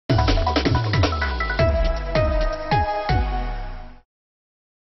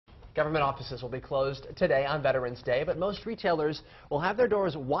Government offices will be closed today on Veterans Day, but most retailers will have their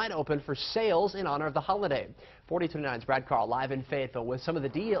doors wide open for sales in honor of the holiday. 42.9's Brad Carl live in Fayetteville with some of the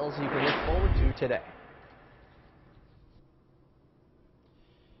deals you can look forward to today.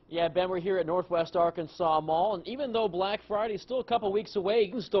 Yeah, Ben, we're here at Northwest Arkansas Mall, and even though Black Friday is still a couple weeks away, you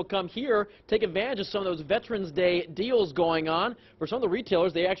can still come here, take advantage of some of those Veterans Day deals going on. For some of the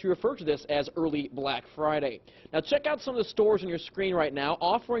retailers, they actually refer to this as early Black Friday. Now, check out some of the stores on your screen right now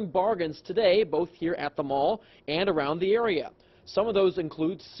offering bargains today, both here at the mall and around the area. Some of those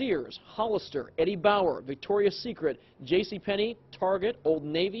include Sears, Hollister, Eddie Bauer, Victoria's Secret, JCPenney, Target, Old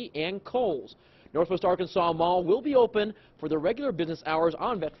Navy, and Kohl's. Northwest Arkansas Mall will be open for their regular business hours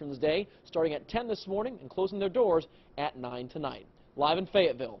on Veterans Day, starting at 10 this morning and closing their doors at 9 tonight. Live in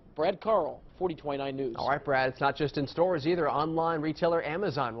Fayetteville, Brad Carl, 4029 News. All right, Brad, it's not just in stores either. Online retailer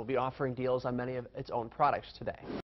Amazon will be offering deals on many of its own products today.